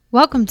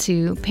Welcome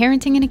to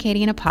Parenting in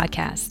Acadiana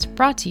podcast,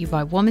 brought to you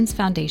by Women's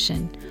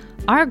Foundation.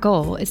 Our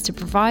goal is to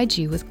provide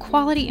you with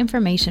quality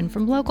information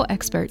from local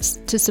experts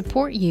to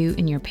support you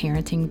in your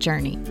parenting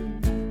journey.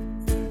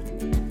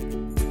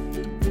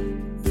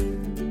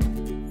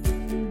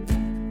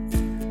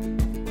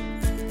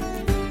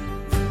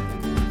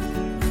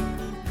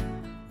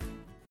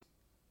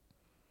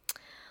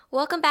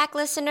 Welcome back,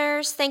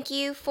 listeners. Thank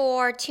you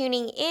for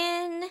tuning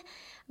in.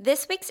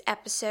 This week's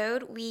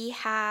episode, we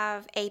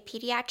have a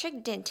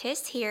pediatric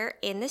dentist here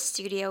in the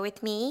studio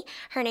with me.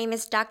 Her name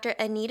is Dr.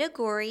 Anita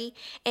Gorey,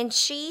 and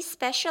she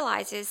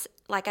specializes,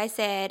 like I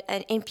said,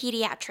 in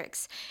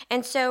pediatrics.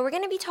 And so we're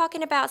going to be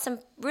talking about some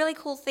really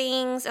cool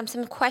things,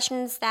 some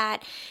questions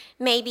that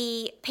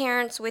maybe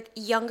parents with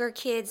younger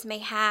kids may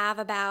have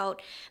about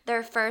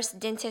their first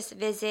dentist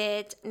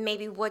visit,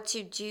 maybe what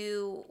to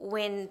do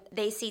when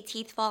they see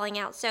teeth falling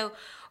out. So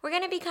we're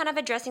going to be kind of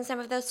addressing some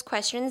of those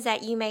questions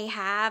that you may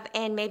have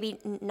and maybe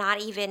not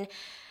even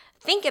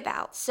think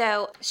about.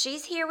 So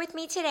she's here with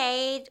me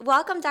today.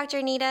 Welcome, Dr.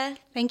 Anita.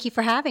 Thank you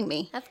for having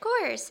me. Of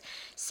course.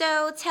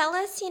 So tell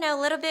us, a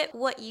little bit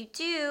what you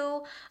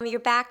do,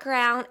 your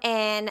background,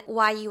 and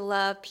why you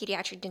love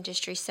pediatric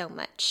dentistry so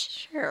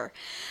much. Sure.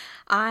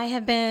 I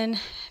have been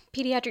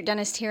pediatric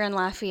dentist here in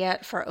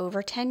Lafayette for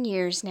over 10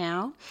 years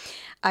now.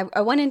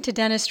 I went into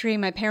dentistry.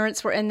 My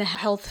parents were in the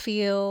health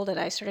field, and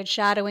I started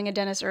shadowing a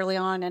dentist early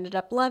on, ended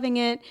up loving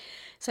it.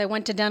 So I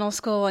went to dental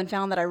school and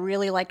found that I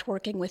really liked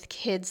working with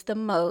kids the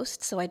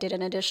most. So I did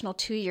an additional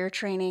 2-year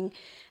training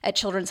at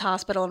Children's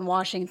Hospital in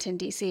Washington,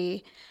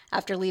 D.C.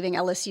 after leaving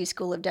LSU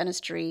School of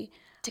Dentistry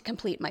to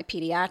complete my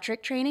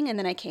pediatric training, and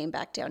then I came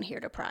back down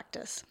here to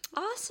practice.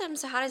 Awesome.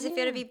 So how does it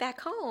feel to be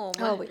back home?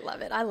 Oh, we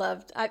love it. I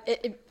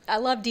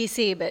love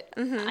D.C., but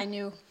I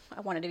knew I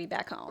wanted to be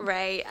back home.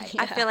 Right.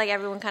 I feel like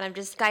everyone kind of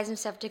just guides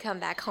himself to come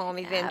back home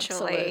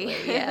eventually.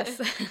 Absolutely,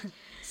 yes.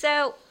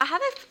 So I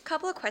have a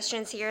couple of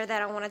questions here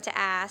that I wanted to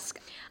ask.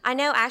 I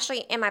know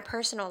actually in my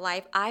personal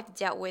life, I've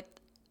dealt with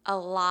a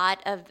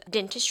lot of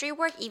dentistry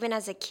work. Even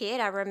as a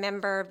kid, I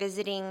remember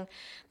visiting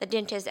the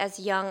dentist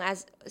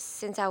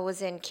since I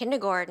was in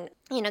kindergarten,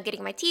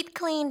 getting my teeth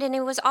cleaned. And it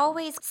was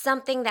always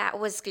something that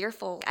was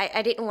fearful.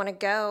 I didn't want to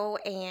go,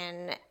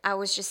 and I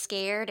was just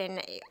scared.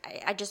 And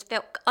I just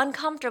felt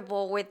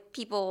uncomfortable with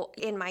people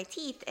in my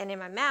teeth and in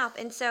my mouth.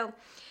 And so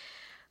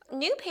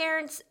new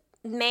parents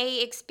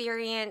may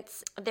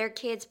experience their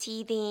kids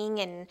teething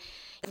and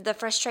the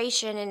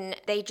frustration, and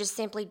they just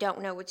simply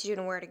don't know what to do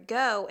and where to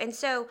go. And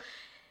so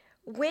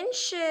when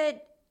should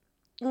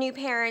new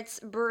parents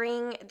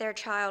bring their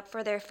child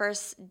for their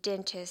first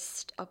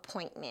dentist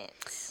appointment?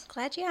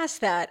 Glad you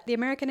asked that. The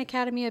American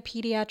Academy of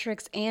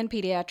Pediatrics and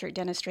Pediatric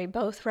Dentistry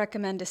both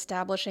recommend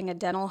establishing a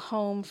dental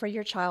home for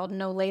your child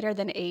no later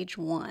than age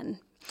 1.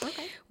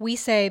 Okay. We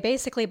say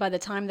basically by the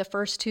time the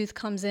first tooth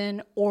comes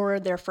in or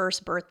their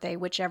first birthday,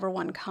 whichever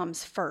one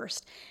comes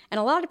first. And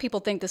a lot of people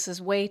think this is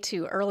way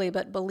too early,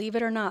 but believe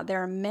it or not,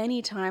 there are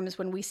many times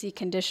when we see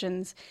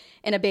conditions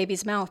in a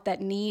baby's mouth that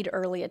need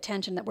early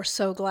attention that we're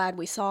so glad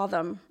we saw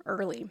them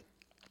early.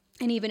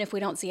 And even if we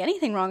don't see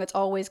anything wrong, it's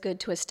always good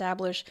to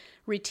establish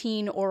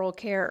routine oral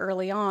care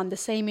early on, the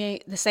same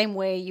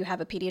way you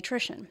have a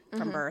pediatrician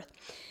from birth.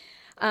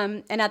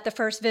 And at the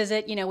first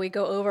visit, we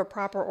go over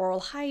proper oral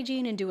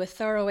hygiene and do a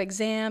thorough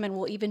exam, and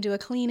we'll even do a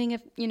cleaning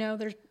if,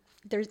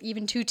 there's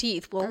even 2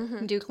 teeth.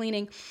 We'll do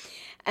cleaning.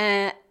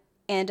 And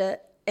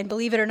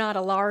believe it or not,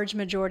 a large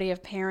majority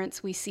of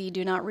parents we see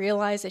do not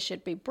realize they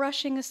should be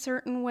brushing a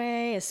certain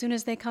way as soon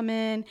as they come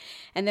in,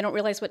 and they don't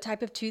realize what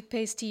type of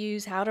toothpaste to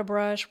use, how to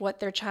brush, what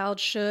their child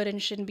should and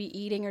shouldn't be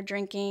eating or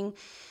drinking.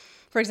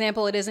 For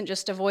example, it isn't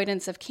just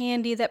avoidance of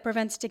candy that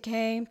prevents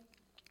decay.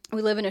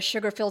 We live in a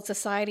sugar-filled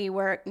society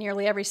where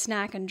nearly every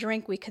snack and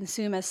drink we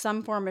consume has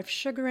some form of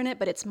sugar in it,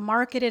 but it's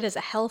marketed as a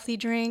healthy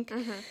drink.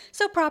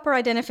 So proper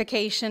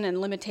identification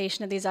and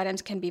limitation of these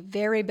items can be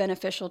very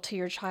beneficial to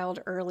your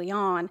child early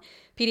on.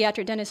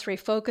 Pediatric dentistry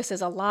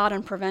focuses a lot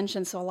on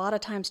prevention, so a lot of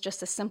times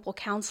just a simple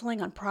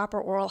counseling on proper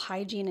oral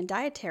hygiene and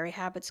dietary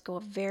habits go a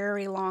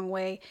very long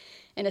way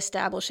in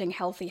establishing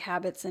healthy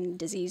habits and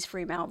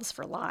disease-free mouths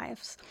for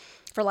life.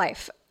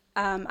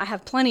 I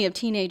have plenty of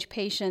teenage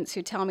patients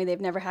who tell me they've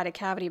never had a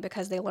cavity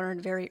because they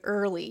learned very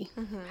early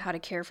how to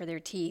care for their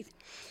teeth.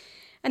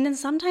 And then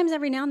sometimes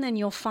every now and then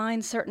you'll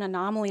find certain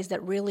anomalies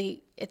that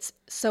really, it's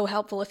so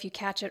helpful if you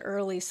catch it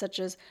early, such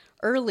as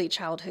early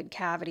childhood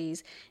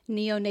cavities,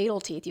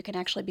 neonatal teeth. You can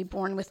actually be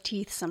born with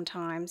teeth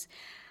sometimes.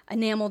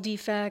 Enamel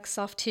defects,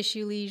 soft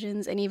tissue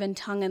lesions, and even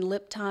tongue and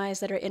lip ties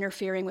that are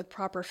interfering with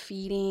proper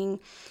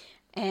feeding,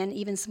 and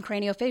even some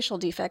craniofacial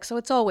defects. So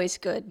it's always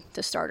good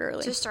to start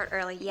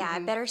early. Yeah.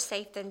 Better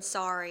safe than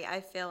sorry.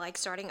 I feel like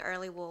starting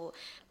early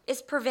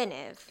is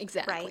preventive.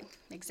 Exactly. Right?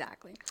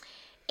 Exactly.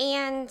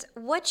 And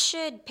what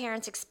should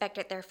parents expect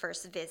at their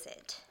first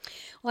visit?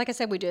 Like I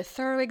said, we do a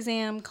thorough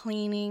exam,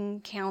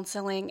 cleaning,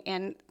 counseling,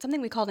 and something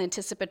we call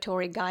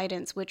anticipatory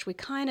guidance, which we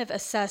kind of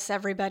assess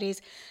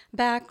everybody's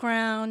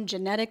background,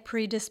 genetic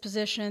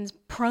predispositions,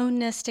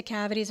 proneness to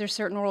cavities or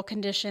certain oral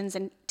conditions,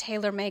 and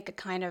tailor make a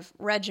kind of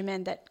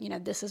regimen that,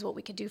 this is what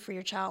we could do for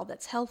your child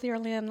that's healthy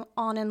early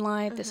on in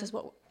life. This is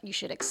what you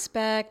should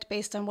expect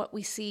based on what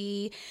we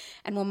see,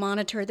 and we'll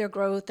monitor their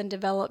growth and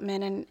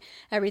development and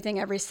everything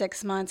every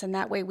 6 months, and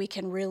that way we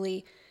can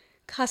really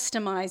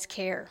customize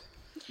care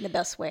the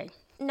best way.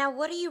 Now,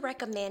 what do you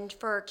recommend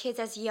for kids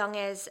as young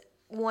as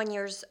 1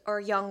 year or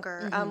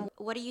younger?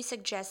 What do you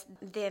suggest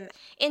them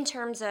in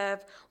terms of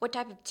what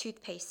type of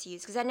toothpaste to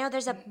use? Because I know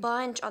there's a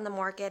bunch on the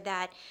market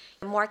that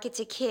market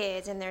to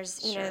kids, and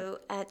there's,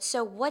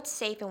 so what's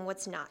safe and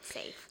what's not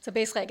safe? So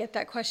basically, I get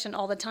that question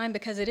all the time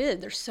because it is.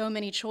 There's so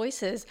many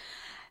choices.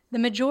 The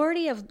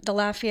majority of the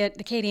Lafayette,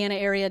 the Acadiana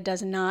area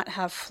does not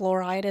have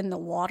fluoride in the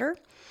water.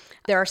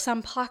 There are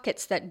some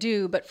pockets that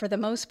do, but for the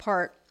most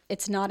part,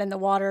 it's not in the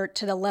water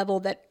to the level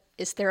that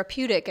is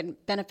therapeutic and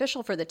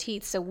beneficial for the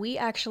teeth. So we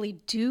actually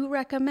do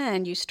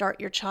recommend you start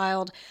your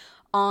child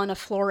on a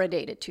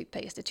fluoridated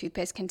toothpaste, a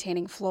toothpaste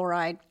containing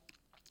fluoride.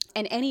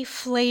 And any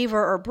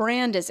flavor or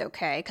brand is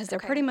okay because they're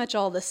pretty much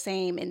all the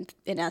same in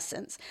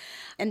essence.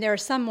 And there are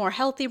some more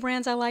healthy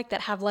brands I like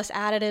that have less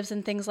additives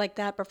and things like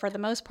that. But for the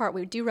most part,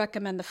 we do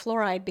recommend the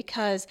fluoride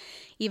because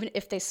even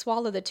if they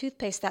swallow the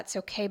toothpaste, that's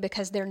okay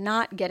because they're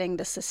not getting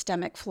the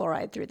systemic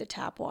fluoride through the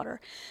tap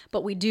water.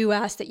 But we do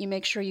ask that you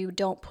make sure you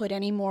don't put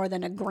any more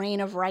than a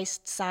grain of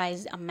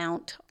rice-sized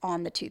amount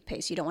on the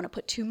toothpaste. You don't want to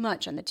put too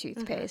much on the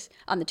toothpaste,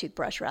 on the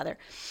toothbrush rather.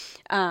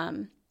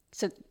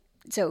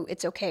 So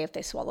it's okay if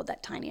they swallow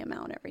that tiny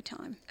amount every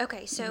time.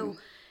 Okay, so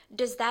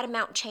does that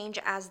amount change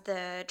as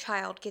the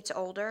child gets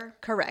older?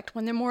 Correct.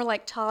 When they're more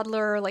like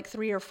toddler, like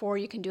 3 or 4,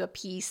 you can do a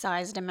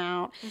pea-sized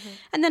amount.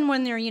 And then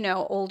when they're,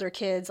 older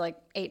kids, like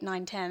 8,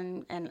 9,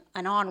 10, and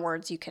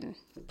onwards, you can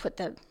put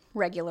the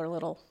regular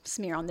little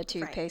smear on the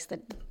toothpaste,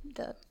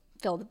 the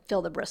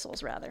fill the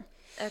bristles, rather.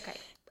 Okay.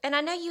 And I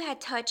know you had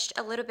touched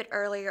a little bit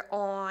earlier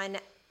on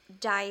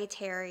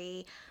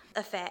dietary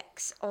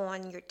effects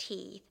on your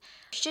teeth.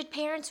 Should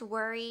parents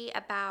worry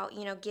about,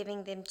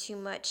 giving them too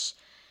much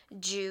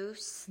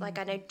juice? Like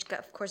I know,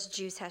 of course,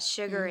 juice has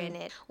sugar in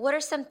it. What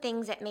are some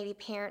things that maybe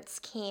parents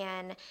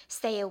can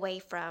stay away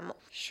from?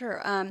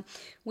 Sure.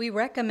 We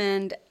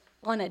recommend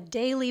on a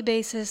daily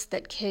basis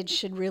that kids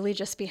should really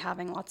just be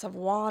having lots of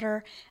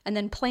water, and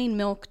then plain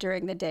milk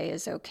during the day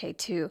is okay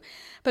too.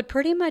 But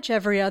pretty much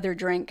every other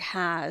drink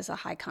has a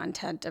high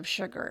content of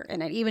sugar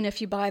in it. Even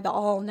if you buy the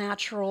all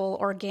natural,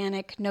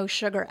 organic, no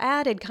sugar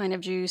added kind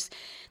of juice,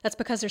 that's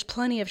because there's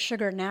plenty of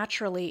sugar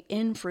naturally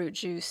in fruit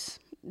juice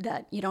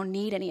that you don't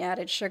need any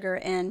added sugar.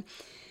 And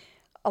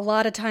a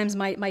lot of times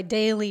my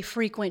daily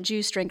frequent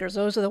juice drinkers,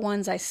 those are the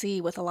ones I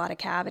see with a lot of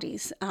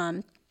cavities.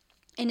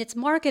 And it's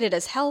marketed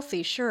as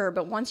healthy, sure,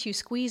 but once you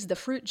squeeze the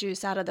fruit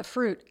juice out of the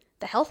fruit,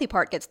 the healthy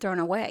part gets thrown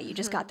away. You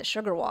just got the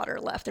sugar water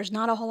left. There's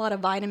not a whole lot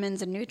of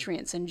vitamins and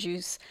nutrients in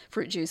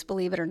fruit juice,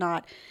 believe it or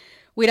not.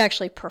 We'd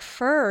actually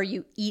prefer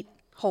you eat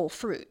whole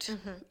fruit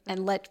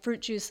and let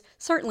fruit juice,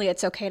 certainly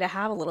it's okay to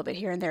have a little bit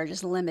here and there,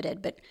 just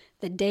limited, but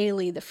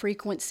the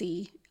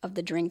frequency of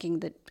the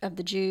drinking of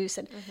the juice.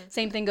 And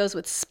same thing goes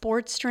with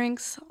sports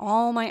drinks.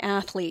 All my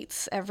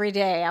athletes, every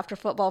day after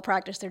football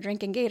practice, they're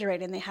drinking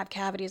Gatorade and they have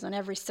cavities on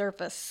every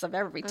surface of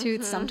every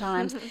tooth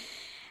sometimes.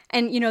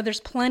 And, there's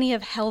plenty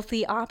of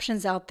healthy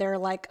options out there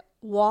like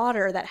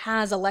water that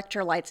has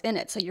electrolytes in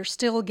it. So you're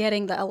still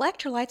getting the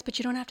electrolytes, but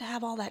you don't have to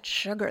have all that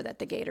sugar that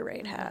the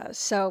Gatorade has.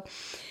 So,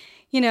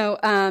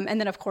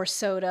 and then of course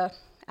soda,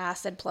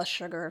 acid plus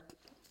sugar,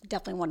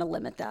 definitely want to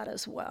limit that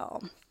as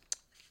well.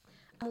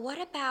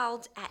 What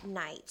about at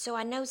night? So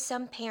I know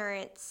some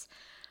parents,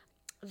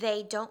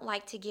 they don't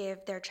like to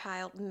give their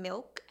child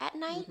milk at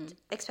night,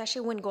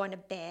 especially when going to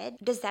bed.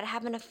 Does that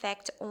have an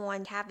effect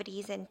on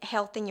cavities and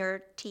health in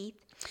your teeth?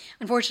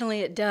 Unfortunately,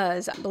 it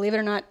does. Believe it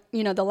or not, the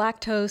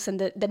lactose and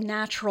the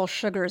natural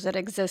sugars that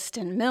exist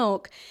in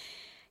milk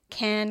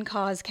can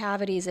cause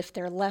cavities if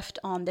they're left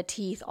on the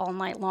teeth all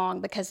night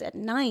long, because at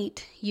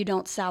night you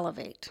don't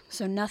salivate.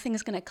 So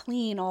nothing's going to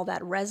clean all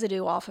that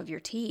residue off of your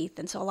teeth.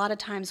 And so a lot of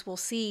times we'll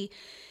see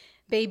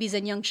babies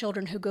and young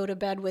children who go to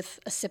bed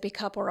with a sippy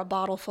cup or a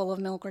bottle full of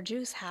milk or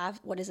juice have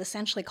what is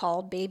essentially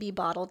called baby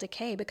bottle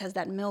decay, because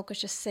that milk is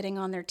just sitting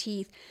on their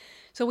teeth.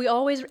 So we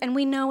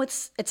know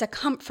it's a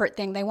comfort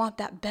thing. They want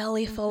that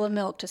belly full of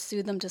milk to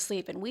soothe them to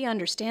sleep. And we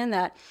understand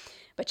that.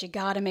 But you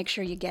got to make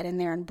sure you get in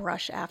there and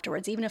brush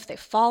afterwards. Even if they've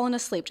fallen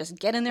asleep, just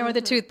get in there with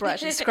a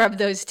toothbrush and scrub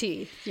those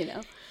teeth,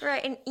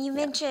 Right, and you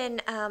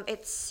mentioned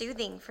it's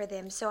soothing for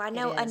them. So I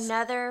know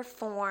another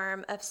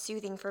form of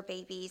soothing for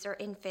babies or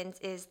infants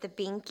is the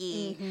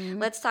Binky.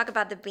 Let's talk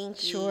about the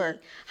Binky. Sure.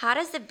 How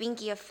does the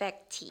Binky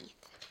affect teeth?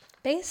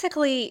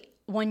 Basically,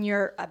 when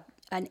you're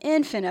an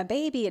infant, a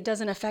baby, it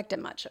doesn't affect it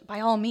much. By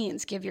all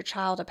means, give your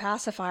child a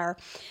pacifier.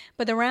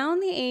 But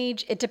around the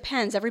age, it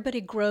depends. Everybody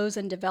grows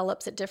and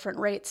develops at different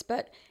rates,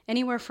 but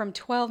anywhere from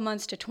 12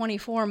 months to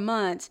 24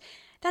 months,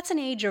 that's an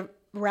age of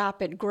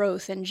rapid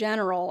growth in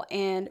general,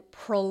 and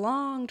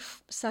prolonged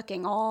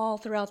sucking all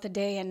throughout the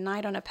day and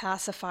night on a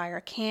pacifier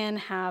can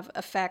have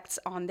effects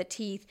on the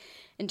teeth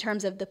in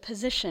terms of the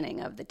positioning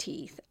of the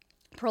teeth.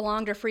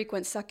 Prolonged or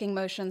frequent sucking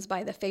motions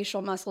by the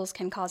facial muscles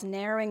can cause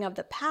narrowing of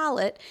the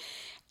palate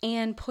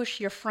and push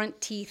your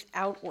front teeth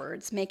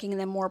outwards, making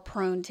them more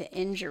prone to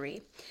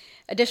injury.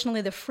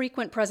 Additionally, the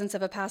frequent presence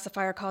of a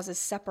pacifier causes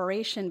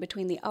separation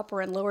between the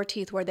upper and lower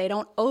teeth where they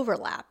don't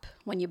overlap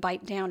when you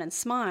bite down and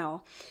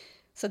smile.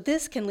 So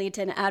this can lead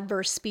to an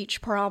adverse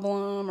speech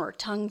problem or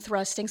tongue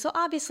thrusting. So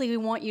obviously we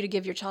want you to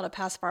give your child a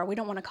pacifier. We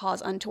don't want to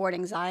cause untoward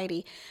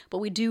anxiety, but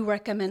we do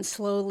recommend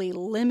slowly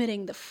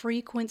limiting the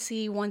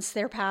frequency once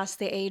they're past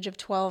the age of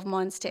 12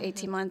 months to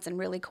 18 months and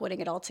really quitting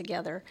it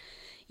altogether.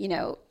 You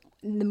know,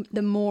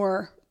 the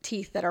more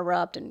teeth that are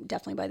rubbed, and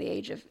definitely by the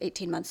age of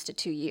 18 months to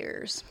 2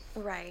 years.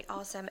 Right,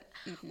 awesome.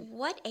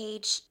 What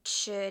age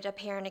should a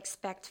parent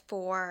expect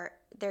for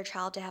their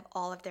child to have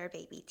all of their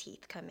baby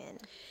teeth come in?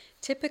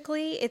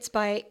 Typically, it's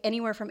by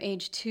anywhere from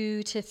age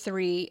 2 to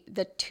 3.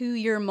 The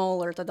 2-year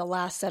molars are the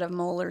last set of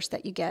molars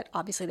that you get.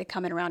 Obviously, they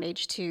come in around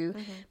age 2,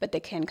 but they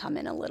can come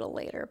in a little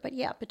later. But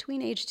yeah,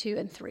 between age 2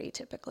 and 3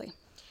 typically.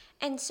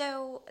 And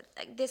so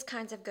this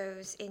kind of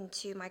goes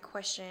into my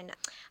question.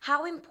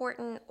 How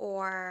important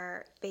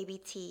are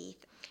baby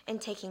teeth and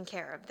taking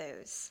care of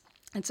those?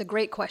 It's a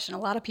great question. A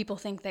lot of people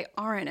think they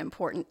aren't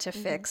important to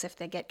fix if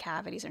they get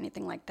cavities or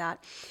anything like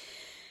that.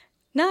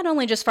 Not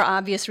only just for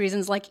obvious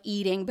reasons like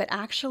eating, but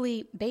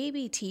actually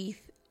baby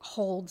teeth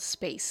hold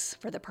space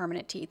for the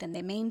permanent teeth, and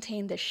they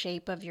maintain the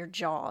shape of your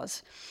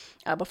jaws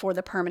before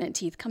the permanent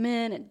teeth come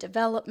in, and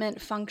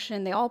development,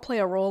 function, they all play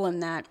a role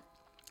in that.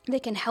 They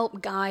can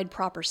help guide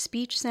proper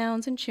speech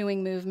sounds and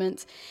chewing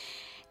movements.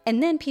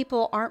 And then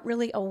people aren't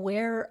really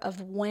aware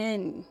of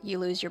when you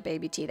lose your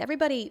baby teeth.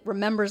 Everybody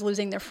remembers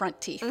losing their front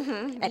teeth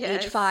at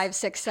age 5,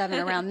 6, 7,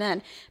 around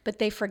then. But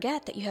they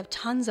forget that you have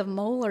tons of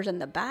molars in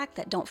the back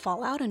that don't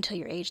fall out until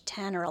you're age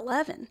 10 or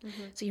 11.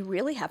 So you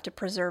really have to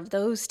preserve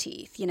those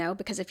teeth, you know,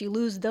 because if you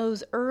lose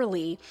those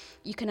early,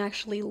 you can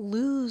actually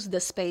lose the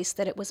space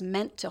that it was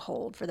meant to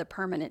hold for the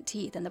permanent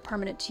teeth. And the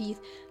permanent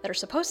teeth that are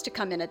supposed to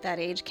come in at that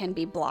age can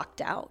be blocked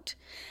out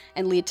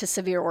and lead to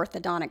severe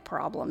orthodontic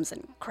problems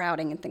and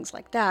crowding and things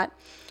like that.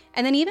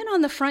 And then even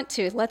on the front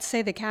tooth, let's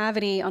say the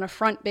cavity on a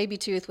front baby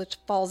tooth, which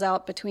falls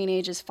out between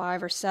ages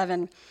 5 or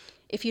 7,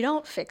 if you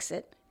don't fix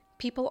it,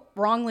 people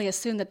wrongly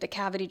assume that the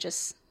cavity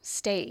just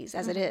stays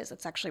as it is.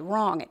 It's actually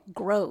wrong. It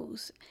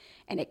grows,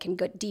 and it can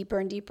go deeper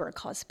and deeper,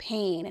 cause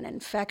pain and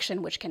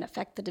infection, which can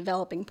affect the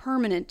developing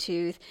permanent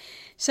tooth.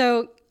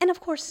 So, and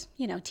of course,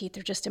 you know, teeth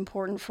are just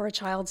important for a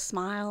child's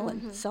smile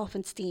and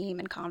self-esteem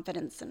and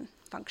confidence and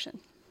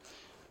function.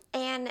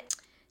 And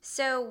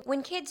so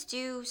when kids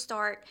do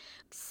start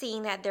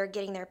seeing that they're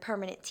getting their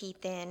permanent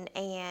teeth in,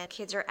 and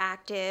kids are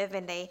active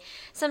and they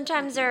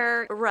sometimes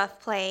are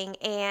rough playing,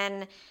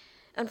 and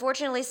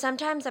unfortunately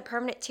sometimes a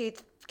permanent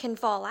tooth can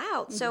fall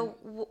out. So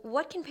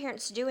what can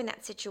parents do in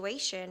that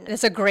situation?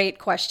 That's a great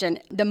question.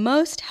 The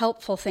most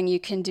helpful thing you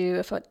can do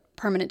if a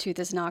permanent tooth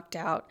is knocked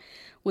out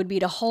would be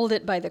to hold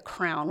it by the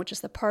crown, which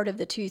is the part of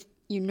the tooth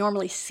you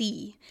normally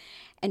see,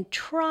 and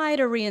try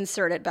to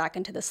reinsert it back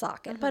into the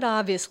socket. But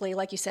obviously,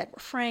 like you said, we're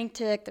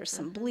frantic, there's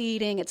some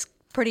bleeding, it's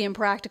pretty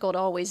impractical to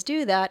always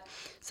do that.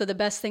 So the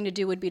best thing to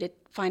do would be to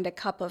find a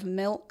cup of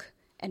milk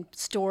and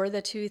store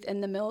the tooth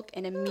in the milk,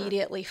 and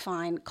immediately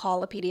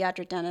call a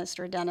pediatric dentist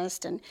or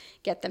dentist and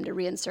get them to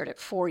reinsert it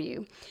for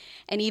you.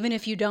 And even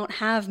if you don't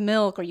have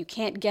milk or you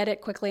can't get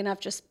it quickly enough,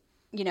 just,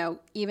 you know,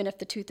 even if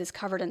the tooth is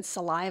covered in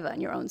saliva,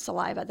 in your own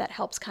saliva, that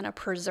helps kind of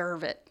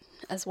preserve it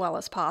as well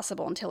as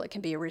possible until it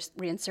can be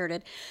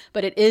reinserted.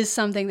 But it is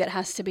something that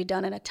has to be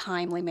done in a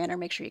timely manner.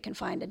 Make sure you can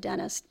find a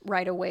dentist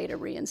right away to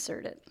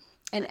reinsert it.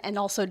 And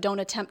also don't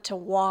attempt to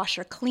wash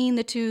or clean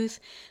the tooth.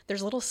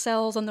 There's little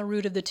cells on the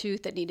root of the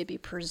tooth that need to be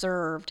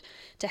preserved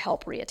to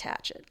help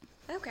reattach it.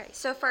 Okay,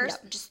 so first,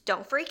 just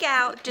don't freak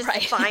out. Just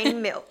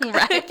find milk.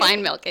 Right,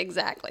 find milk,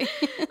 exactly.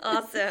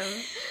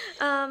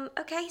 Awesome.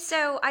 Okay,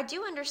 so I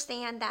do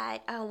understand that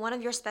one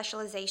of your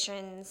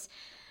specializations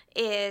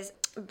is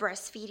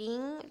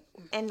breastfeeding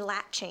and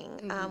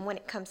latching when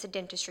it comes to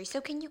dentistry.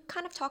 So can you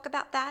kind of talk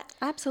about that?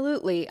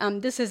 Absolutely.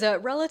 This is a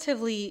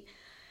relatively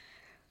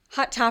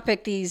hot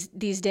topic these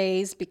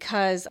days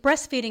because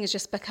breastfeeding is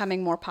just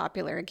becoming more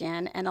popular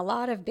again, and a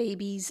lot of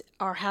babies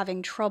are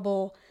having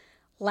trouble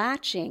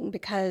latching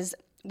because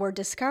we're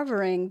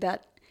discovering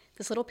that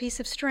this little piece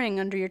of string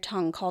under your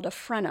tongue called a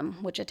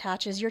frenum, which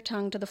attaches your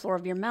tongue to the floor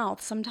of your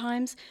mouth.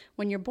 Sometimes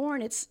when you're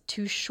born, it's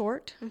too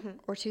short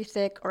or too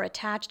thick or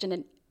attached in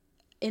an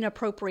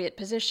inappropriate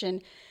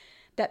position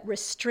that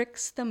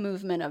restricts the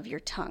movement of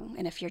your tongue.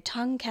 And if your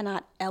tongue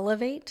cannot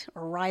elevate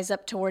or rise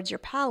up towards your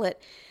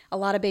palate, a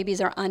lot of babies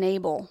are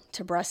unable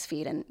to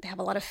breastfeed and they have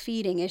a lot of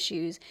feeding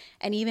issues.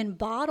 And even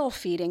bottle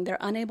feeding, they're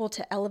unable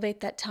to elevate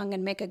that tongue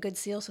and make a good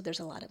seal. So there's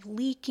a lot of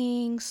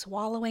leaking,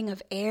 swallowing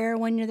of air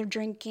when they're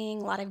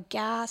drinking, a lot of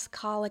gas,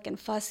 colic, and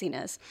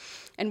fussiness.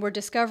 And we're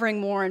discovering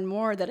more and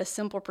more that a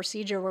simple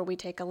procedure where we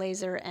take a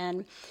laser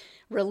and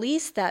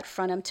release that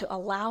frenum to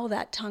allow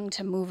that tongue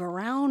to move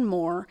around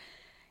more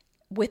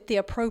with the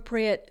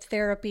appropriate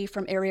therapy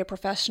from area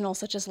professionals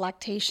such as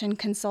lactation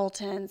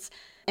consultants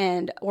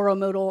and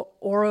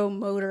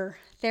oromotor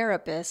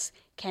therapists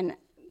can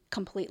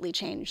completely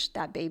change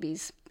that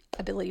baby's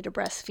ability to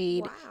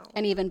breastfeed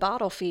and even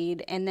bottle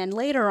feed. And then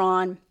later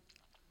on,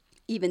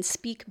 even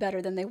speak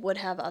better than they would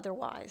have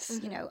otherwise.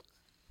 You know,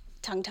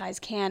 tongue ties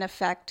can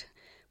affect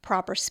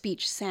proper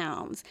speech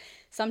sounds.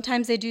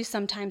 Sometimes they do,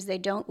 sometimes they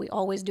don't. We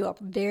always do a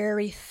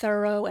very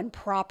thorough and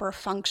proper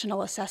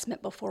functional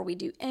assessment before we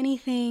do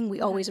anything. We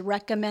always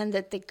recommend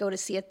that they go to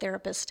see a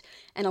therapist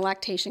and a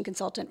lactation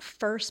consultant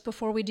first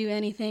before we do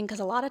anything, because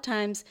a lot of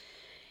times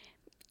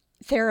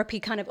therapy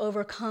kind of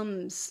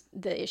overcomes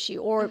the issue,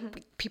 or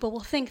people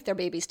will think their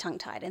baby's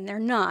tongue-tied and they're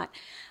not.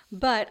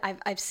 But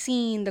I've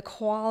seen the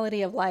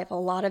quality of life, a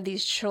lot of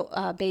these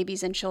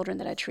babies and children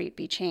that I treat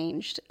be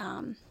changed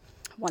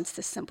once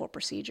this simple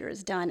procedure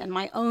is done. And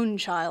my own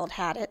child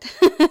had it.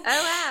 Oh,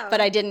 wow.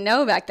 But I didn't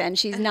know back then.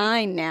 She's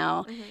 9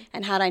 now.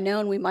 And had I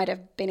known, we might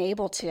have been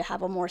able to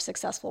have a more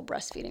successful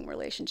breastfeeding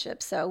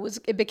relationship. So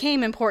it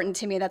became important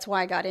to me. That's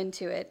why I got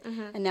into it.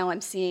 And now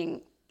I'm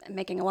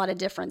making a lot of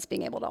difference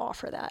being able to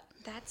offer that.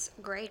 That's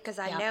great, because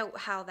I know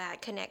how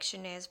that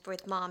connection is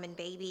with mom and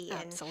baby.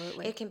 And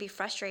Absolutely. it can be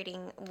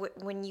frustrating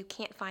when you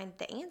can't find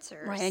the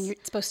answers. Right, and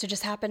it's supposed to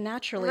just happen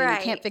naturally. Right. And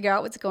you can't figure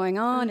out what's going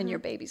on, and your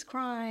baby's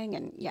crying,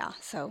 and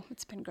so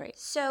it's been great.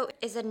 So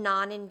is a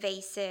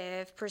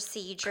non-invasive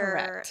procedure?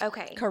 Correct.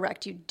 Okay.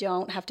 Correct. You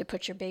don't have to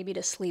put your baby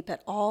to sleep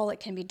at all. It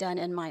can be done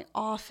in my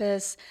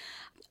office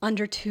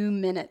under 2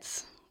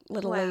 minutes.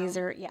 Little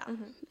laser. Yeah.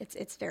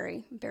 It's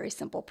very, very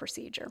simple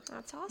procedure.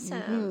 That's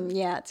awesome.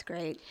 Yeah, it's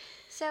great.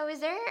 So is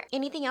there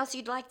anything else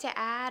you'd like to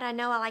add? I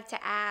know I like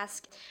to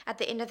ask at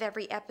the end of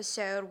every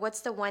episode,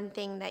 what's the one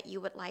thing that you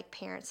would like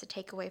parents to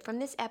take away from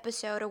this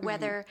episode, or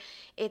whether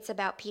it's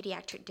about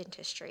pediatric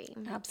dentistry?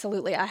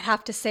 Absolutely. I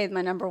have to say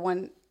my number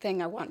one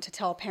thing I want to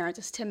tell parents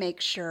is to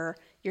make sure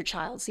your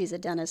child sees a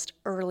dentist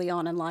early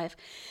on in life.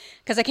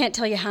 Because I can't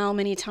tell you how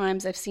many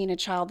times I've seen a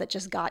child that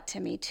just got to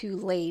me too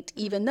late,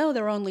 even though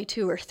they're only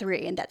 2 or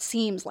 3, and that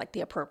seems like the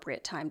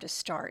appropriate time to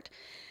start.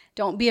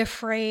 Don't be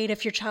afraid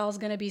if your child's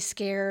going to be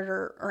scared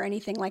or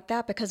anything like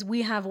that, because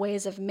we have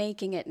ways of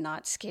making it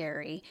not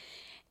scary.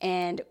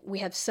 And we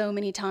have so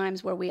many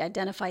times where we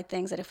identify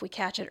things that if we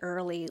catch it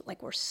early,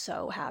 like, we're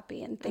so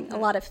happy, and a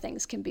lot of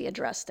things can be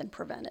addressed and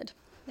prevented.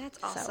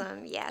 That's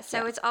awesome.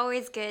 So it's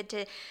always good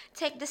to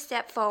take the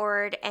step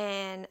forward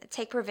and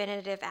take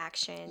preventative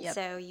action,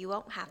 so you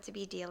won't have to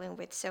be dealing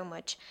with so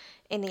much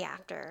in the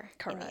after.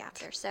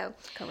 So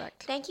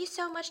correct. Thank you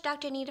so much,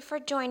 Dr. Anita, for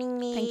joining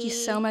me. Thank you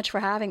so much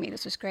for having me.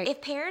 This was great. If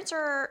parents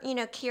are,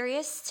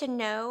 curious to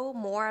know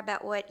more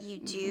about what you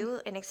do,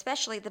 and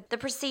especially the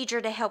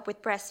procedure to help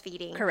with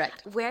breastfeeding,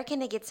 correct, where can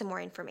they get some more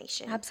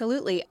information?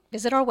 Absolutely.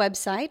 Visit our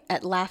website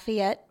at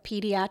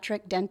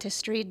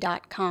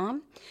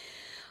LafayettePediatricDentistry.com.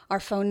 Our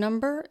phone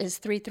number is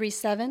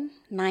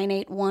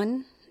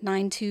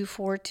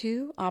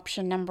 337-981-9242,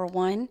 option number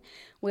 1.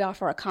 We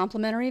offer a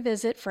complimentary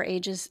visit for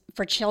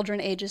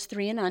children ages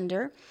 3 and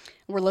under.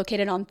 We're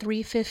located on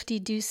 350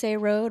 Ducey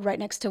Road, right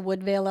next to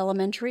Woodvale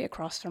Elementary,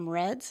 across from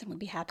Reds, and we'd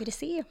be happy to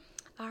see you.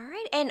 All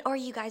right. And are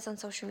you guys on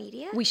social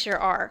media? We sure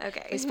are.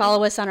 Okay. Please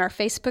follow us on our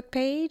Facebook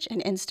page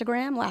and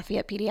Instagram,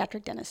 Lafayette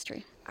Pediatric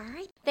Dentistry. All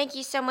right. Thank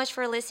you so much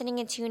for listening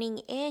and tuning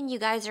in. You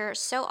guys are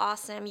so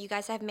awesome. You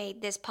guys have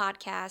made this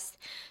podcast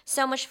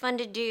so much fun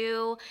to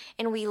do,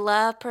 and we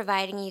love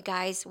providing you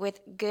guys with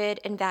good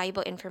and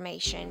valuable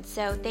information.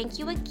 So thank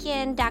you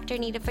again, Dr.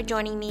 Anita, for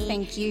joining me.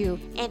 Thank you.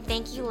 And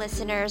thank you,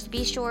 listeners.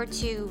 Be sure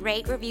to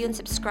rate, review, and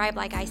subscribe,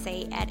 like I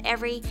say, at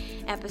every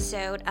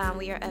episode.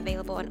 We are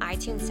available on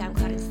iTunes,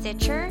 SoundCloud, and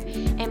Stitcher.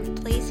 And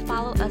please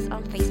follow us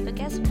on Facebook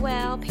as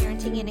well,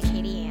 Parenting in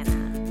Acadiana.